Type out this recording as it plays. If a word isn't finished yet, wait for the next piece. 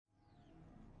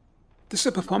This is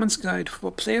a performance guide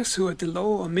for players who are at the low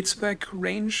or mid-spec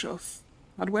range of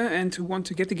hardware and who want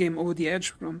to get the game over the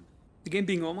edge from the game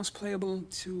being almost playable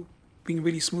to being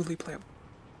really smoothly playable.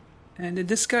 And in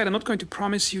this guide, I'm not going to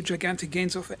promise you gigantic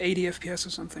gains of 80 FPS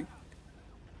or something.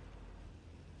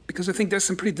 Because I think there's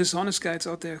some pretty dishonest guides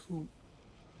out there who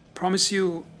promise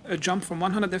you a jump from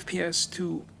 100 FPS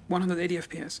to 180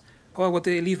 FPS. However, what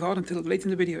they leave out until late in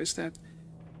the video is that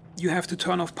you have to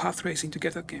turn off path tracing to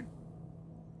get that game.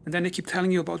 And then they keep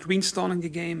telling you about reinstalling the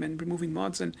game and removing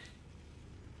mods, and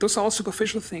those are all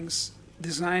superficial things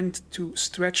designed to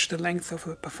stretch the length of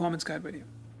a performance guide video.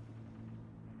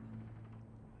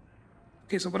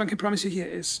 Okay, so what I can promise you here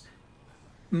is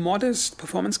modest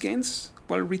performance gains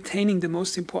while retaining the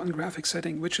most important graphic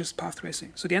setting, which is path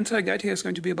tracing. So the entire guide here is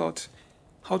going to be about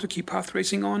how to keep path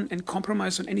tracing on and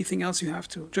compromise on anything else you have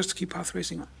to, just to keep path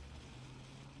tracing on.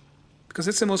 Because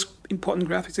it's the most important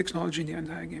graphics technology in the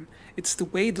entire game. It's the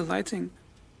way the lighting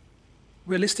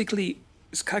realistically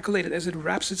is calculated as it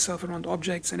wraps itself around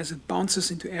objects and as it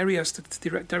bounces into areas that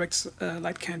direct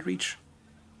light can't reach.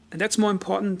 And that's more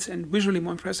important and visually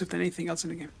more impressive than anything else in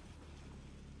the game.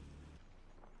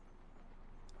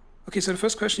 Okay, so the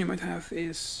first question you might have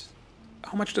is,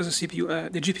 how much does the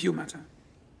GPU matter?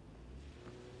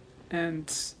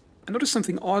 And I noticed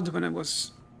something odd when I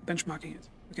was benchmarking it.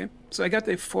 Okay, so I got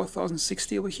a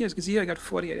 4060 over here. As you can see, I got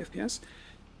 48 FPS.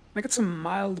 I got some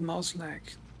mild mouse lag,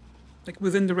 like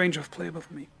within the range of playable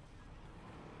for me.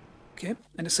 Okay,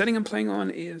 and the setting I'm playing on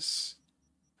is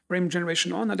frame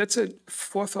generation on. Now that's a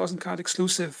 4000 card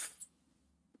exclusive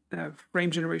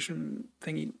frame generation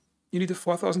thingy. You need a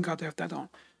 4000 card to have that on.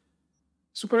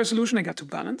 Super resolution I got to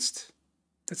balanced.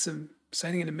 That's a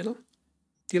setting in the middle.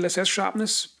 DLSS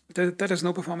sharpness, that has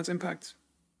no performance impact,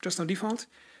 just on default.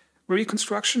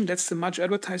 Reconstruction, that's the much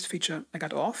advertised feature, I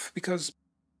got off because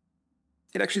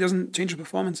it actually doesn't change the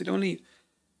performance. It only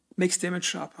makes the image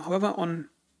sharp. However, on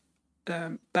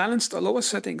balanced or lower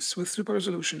settings with super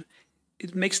resolution,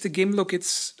 it makes the game look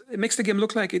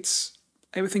like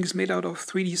everything is made out of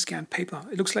 3D scanned paper.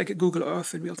 It looks like a Google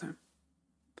Earth in real time.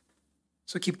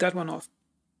 So keep that one off.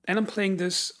 And I'm playing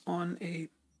this on a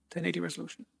 1080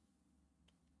 resolution.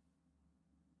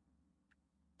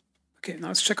 Okay, now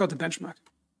let's check out the benchmark.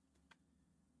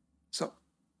 So,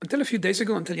 until a few days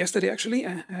ago, until yesterday actually,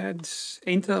 I had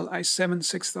Intel i7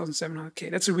 6700K.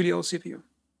 That's a really old CPU.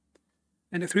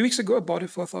 And 3 weeks ago, I bought a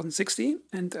 4060,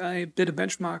 and I did a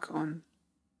benchmark on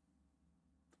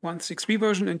 1.6.3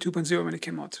 version and 2.0 when it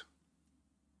came out.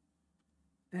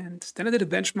 And then I did a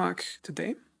benchmark today.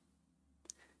 And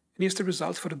here's the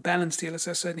result for the balanced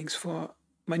DLSS settings for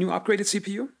my new upgraded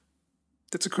CPU.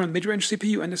 That's a current mid-range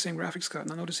CPU and the same graphics card.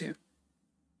 Now notice here.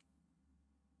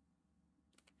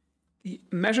 The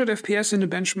measured FPS in the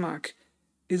benchmark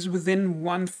is within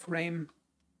 1 frame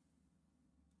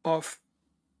of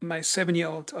my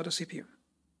 7-year-old other CPU.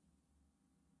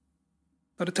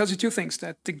 Now that tells you two things,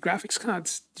 that the graphics card,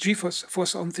 the GeForce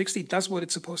 4060, does what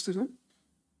it's supposed to do.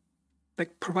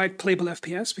 Like provide playable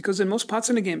FPS, because in most parts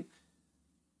in the game,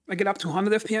 I get up to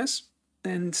 100 FPS,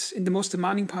 and in the most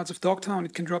demanding parts of Dogtown,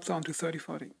 it can drop down to 30,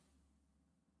 40.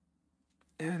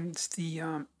 And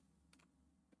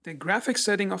the graphics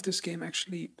setting of this game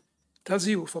actually tells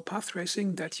you for path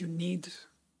tracing that you need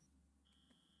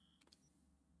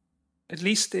at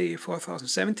least a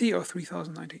 4070 or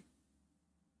 3090.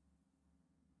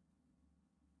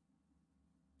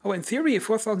 Oh, in theory, a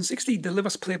 4060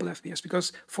 delivers playable FPS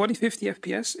because 4050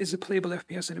 FPS is a playable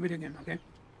FPS in a video game, okay?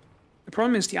 The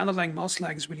problem is the underlying mouse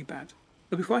lag is really bad.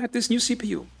 But before I had this new CPU,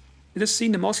 you just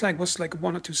seen the mouse lag was like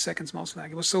 1 or 2 seconds mouse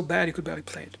lag. It was so bad you could barely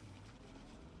play it.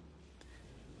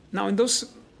 Now in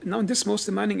this most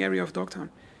demanding area of Dogtown,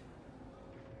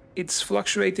 it's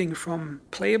fluctuating from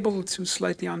playable to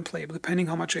slightly unplayable, depending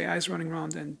how much AI is running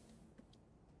around and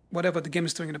whatever the game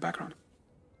is doing in the background.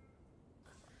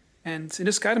 And in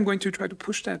this guide, I'm going to try to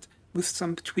push that with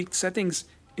some tweaked settings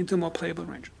into a more playable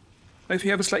range. Now, if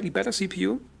you have a slightly better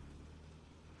CPU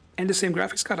and the same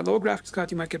graphics card, a lower graphics card,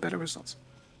 you might get better results.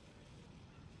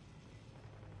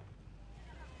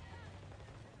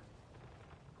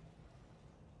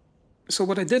 So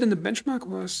what I did in the benchmark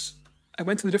was I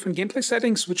went to the different gameplay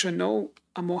settings, which I know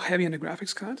are more heavy on the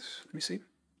graphics card. Let me see.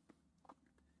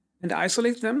 And I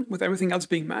isolated them with everything else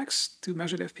being max to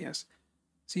measure the FPS.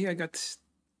 See, that's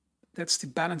the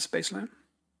balanced baseline.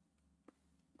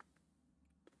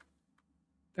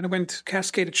 Then I went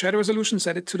cascaded shadow resolution,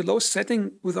 set it to the lowest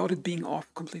setting without it being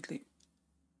off completely.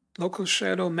 Local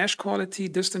shadow, mesh quality,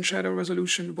 distant shadow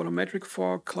resolution, volumetric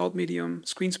fog, cloud medium,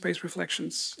 screen space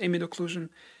reflections, ambient occlusion.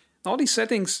 All these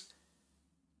settings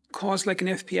cause like an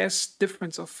FPS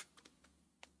difference of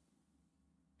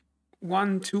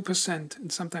 1-2%,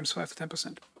 and sometimes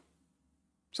 5-10%.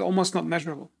 So almost not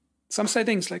measurable. Some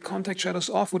settings like contact shadows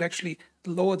off would actually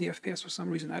lower the FPS for some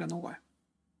reason. I don't know why.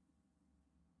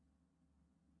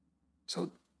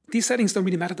 So these settings don't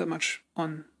really matter that much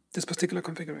on this particular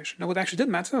configuration. Now, what actually did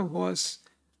matter was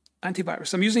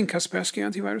antivirus. I'm using Kaspersky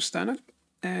antivirus standard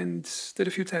and did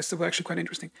a few tests that were actually quite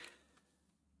interesting.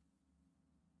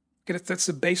 Okay, that's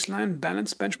the baseline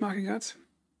balance benchmark I got.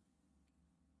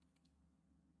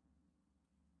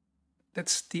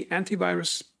 That's the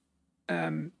antivirus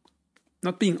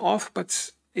not being off,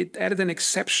 but it added an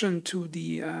exception to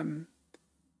the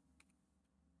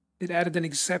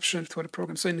for the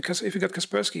program. So if you got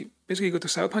Kaspersky, basically you go to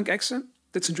Cyberpunk exe,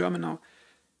 that's in German now.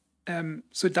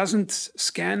 So it doesn't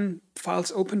scan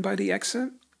files opened by the exe,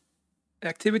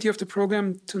 activity of the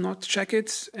program to not check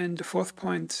it, and the fourth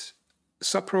point,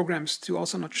 subprograms to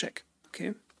also not check. Okay,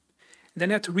 and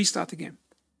then I had to restart the game,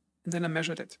 and then I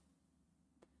measured it.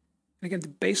 And again, the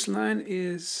baseline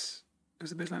is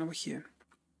the baseline over here.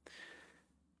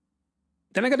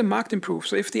 Then I got a marked improve.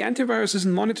 So if the antivirus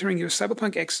isn't monitoring your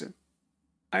Cyberpunk exe,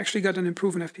 I actually got an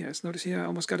improvement in FPS. Notice here I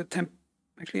almost got a 10.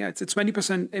 Actually, yeah, it's a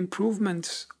 20%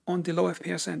 improvement on the low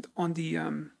FPS end on the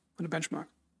benchmark,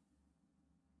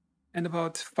 and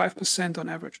about 5% on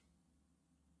average,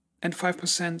 and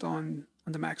 5% on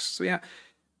the max. So yeah,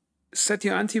 set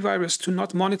your antivirus to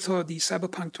not monitor the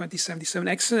Cyberpunk 2077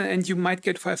 exe, and you might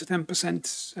get 5-10%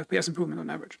 FPS improvement on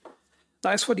average.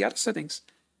 Now, as for the other settings,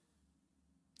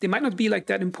 they might not be like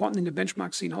that important in the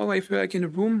benchmark scene. However, if you're like in a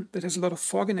room that has a lot of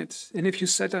fog in it, and if you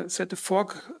set the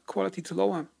fog quality to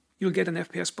lower, you'll get an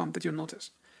FPS bump that you'll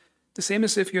notice. The same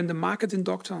as if you're in the market in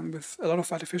Dogtown with a lot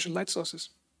of artificial light sources.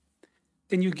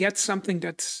 Then you get something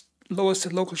that lowers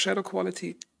the local shadow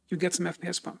quality, you get some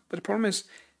FPS bump. But the problem is,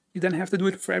 you then have to do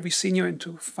it for every senior and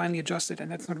to finally adjust it,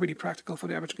 and that's not really practical for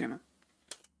the average gamer.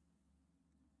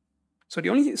 So the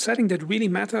only setting that really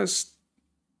matters,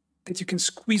 that you can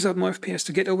squeeze out more FPS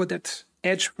to get over that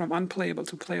edge from unplayable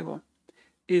to playable,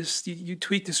 is you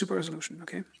tweak the super resolution,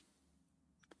 okay?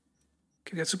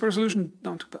 Okay, we got super resolution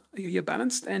down to here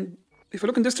balanced, and if I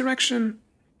look in this direction,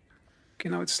 okay,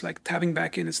 now it's like tabbing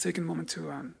back in. It's taking a moment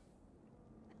to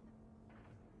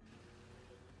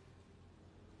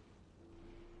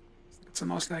some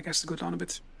mouse lag has to go down a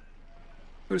bit.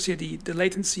 Notice here the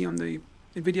latency on the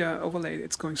NVIDIA overlay,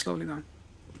 it's going slowly down.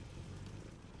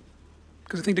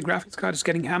 Because I think the graphics card is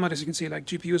getting hammered, as you can see, like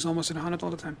GPU is almost at 100 all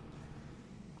the time.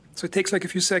 So it takes like a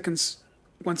few seconds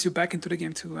once you're back into the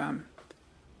game to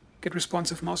get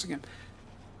responsive mouse again.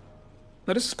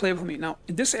 Now this is playable for me. Now,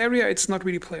 in this area, it's not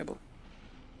really playable.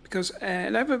 Because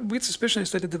and I have a weird suspicion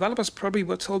is that the developers probably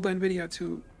were told by NVIDIA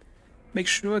to make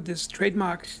sure this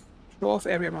trademark show-off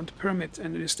area around the pyramid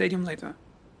and the stadium later,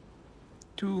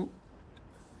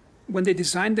 when they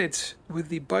designed it with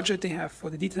the budget they have for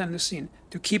the detail in the scene,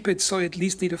 to keep it so you at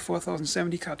least need a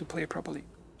 4070 card to play it properly.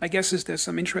 I guess there's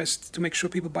some interest to make sure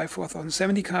people buy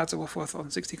 4070 cards over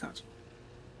 4060 cards.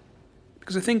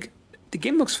 Because I think the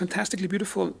game looks fantastically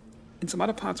beautiful in some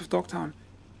other parts of Dogtown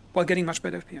while getting much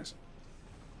better FPS.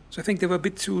 So I think they were a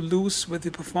bit too loose with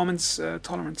the performance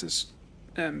tolerances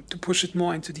to push it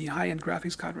more into the high-end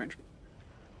graphics card range.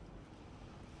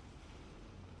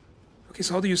 Okay,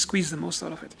 so how do you squeeze the most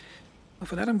out of it? Well,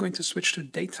 for that, I'm going to switch to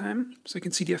daytime so you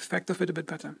can see the effect of it a bit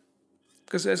better.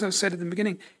 Because as I said at the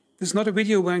beginning, this is not a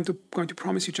video where I'm going to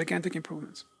promise you gigantic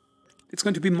improvements. It's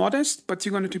going to be modest, but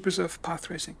you're going to preserve path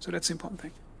tracing, so that's the important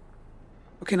thing.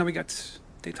 Okay, now we got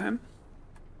daytime.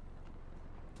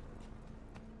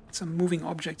 Some moving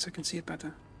objects, I can see it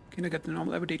better. Okay, I got the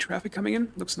normal everyday traffic coming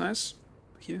in, looks nice.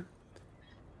 Here.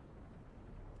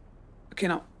 Okay,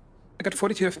 now, I got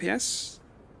 42 FPS.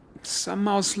 Some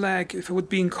mouse lag, if I would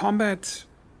be in combat.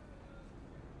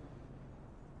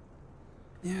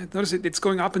 Yeah, notice it's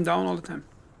going up and down all the time.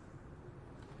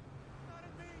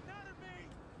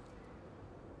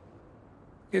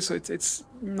 Okay, so it's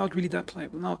not really that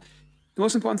playable. Now, the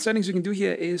most important settings you can do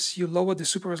here is you lower the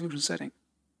super resolution setting.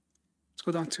 Let's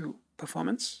go down to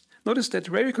performance. Notice that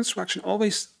ray reconstruction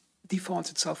always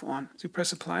defaults itself on. So you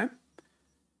press apply,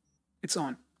 it's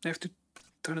on. You have to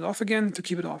turn it off again to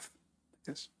keep it off. Like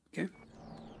this, okay?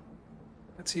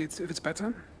 Let's see if it's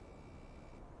better.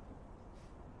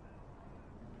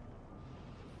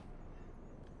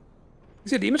 You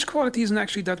see, the image quality isn't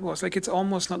actually that worse. Like, it's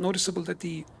almost not noticeable that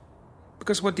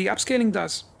because what the upscaling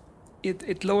does,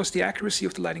 it lowers the accuracy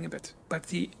of the lighting a bit. But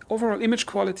the overall image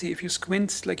quality, if you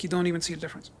squint, like, you don't even see the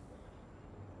difference.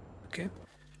 Okay?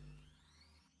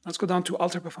 Let's go down to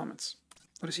ultra performance.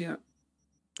 Notice here,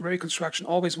 ray reconstruction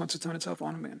always wants to turn itself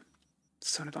on again.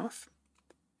 Let's turn it off.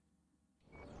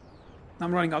 Now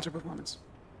I'm running ultra performance.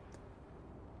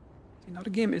 See, now the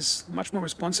game is much more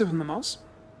responsive on the mouse.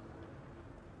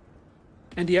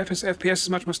 And the FPS is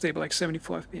much more stable, like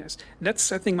 74 FPS.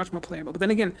 That's, I think, much more playable. But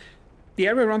then again, the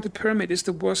area around the pyramid is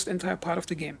the worst entire part of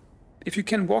the game. If you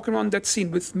can walk around that scene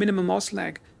with minimal mouse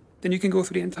lag, then you can go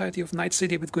through the entirety of Night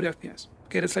City with good FPS.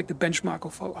 Okay, that's like the benchmark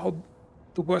of how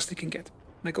the worst it can get.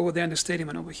 Like over there in the stadium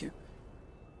and over here.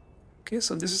 Okay,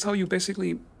 so this is how you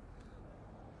basically...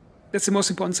 That's the most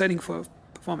important setting for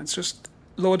performance. Just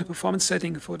lower the performance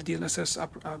setting for the DLSS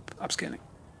upscaling.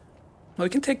 Now you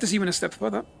can take this even a step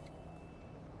further.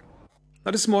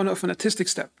 Now this is more of an artistic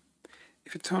step.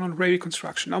 If you turn on ray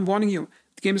reconstruction, I'm warning you,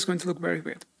 the game is going to look very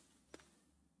weird.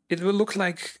 It will look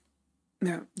like,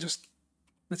 yeah, just,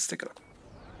 let's take a look.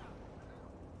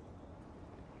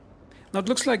 Now it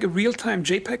looks like a real-time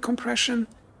JPEG compression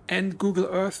and Google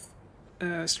Earth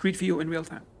Street View in real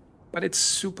time. But it's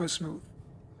super smooth.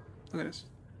 Look at this,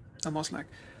 almost like.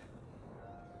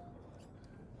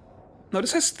 Now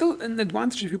this has still an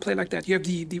advantage if you play like that. You have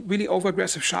the really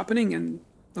over-aggressive sharpening and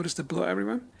notice the blur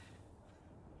everywhere.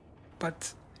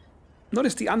 But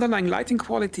notice the underlying lighting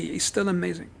quality is still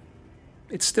amazing.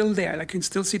 It's still there. Like you can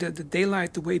still see the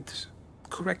daylight, the way it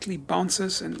correctly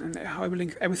bounces and how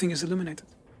everything is illuminated.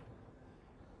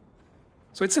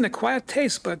 So it's an acquired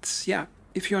taste, but yeah,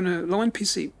 if you're on a low-end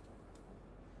PC,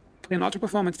 play an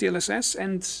ultra-performance DLSS,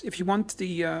 and if you want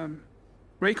the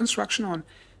ray construction on,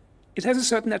 it has a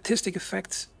certain artistic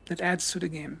effect that adds to the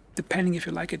game, depending if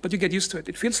you like it, but you get used to it.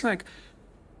 It feels like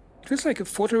a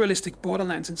photorealistic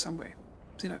Borderlands in some way.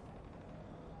 See that?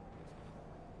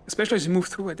 Especially as you move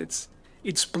through it.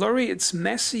 It's blurry, it's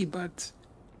messy, but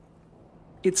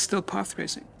it's still path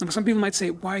tracing. Now, some people might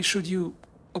say, why should you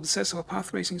obsess over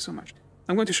path tracing so much?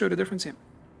 I'm going to show you the difference here.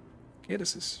 Okay,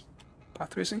 this is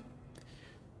path tracing.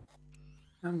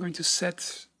 I'm going to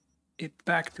set it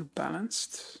back to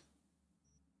balanced.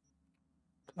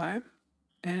 Apply.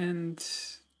 And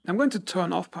I'm going to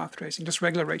turn off path tracing, just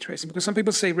regular ray tracing, because some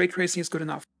people say ray tracing is good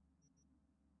enough.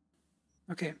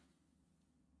 Okay.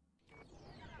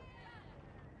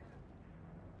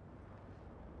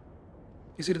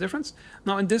 You see the difference?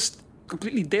 Now in this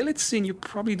completely daylit scene, you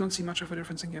probably don't see much of a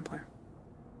difference in gameplay.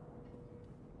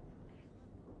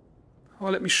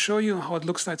 Well, let me show you how it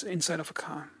looks like inside of a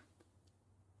car.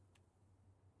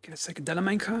 Okay, let's take a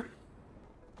Delamain car.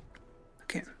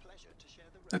 Okay.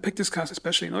 I picked this car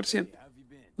especially. Notice here,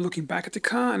 looking back at the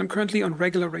car, and I'm currently on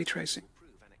regular ray tracing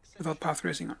without path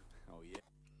tracing on.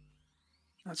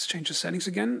 Let's change the settings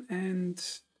again and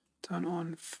turn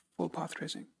on full path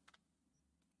tracing.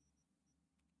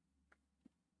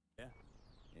 Yeah.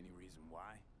 Any reason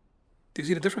why? Do you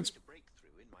see the difference?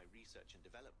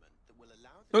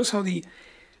 Notice how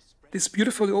this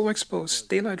beautifully overexposed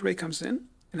daylight ray comes in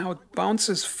and how it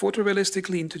bounces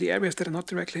photorealistically into the areas that are not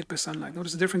directly hit by sunlight.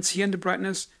 Notice the difference here in the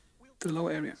brightness to the lower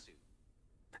area.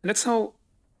 And that's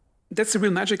the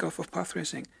real magic of path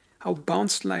tracing, how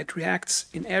bounced light reacts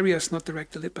in areas not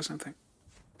directly lit by something.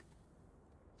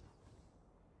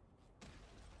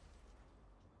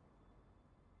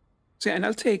 So yeah, and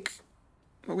I'll take,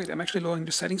 oh wait, I'm actually lowering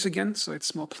the settings again, so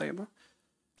it's more playable.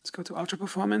 Let's go to Ultra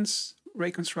Performance, Ray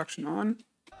Construction on.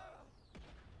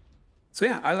 So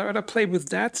yeah, I'd rather play with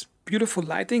that beautiful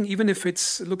lighting, even if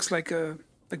it looks like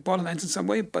Borderlands in some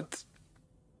way, but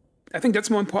I think that's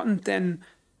more important than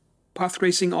path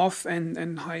tracing off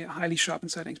and highly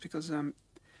sharpened settings, because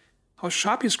how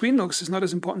sharp your screen looks is not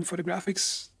as important for the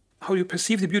graphics, how you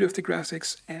perceive the beauty of the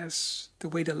graphics, as the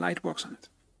way the light works on it.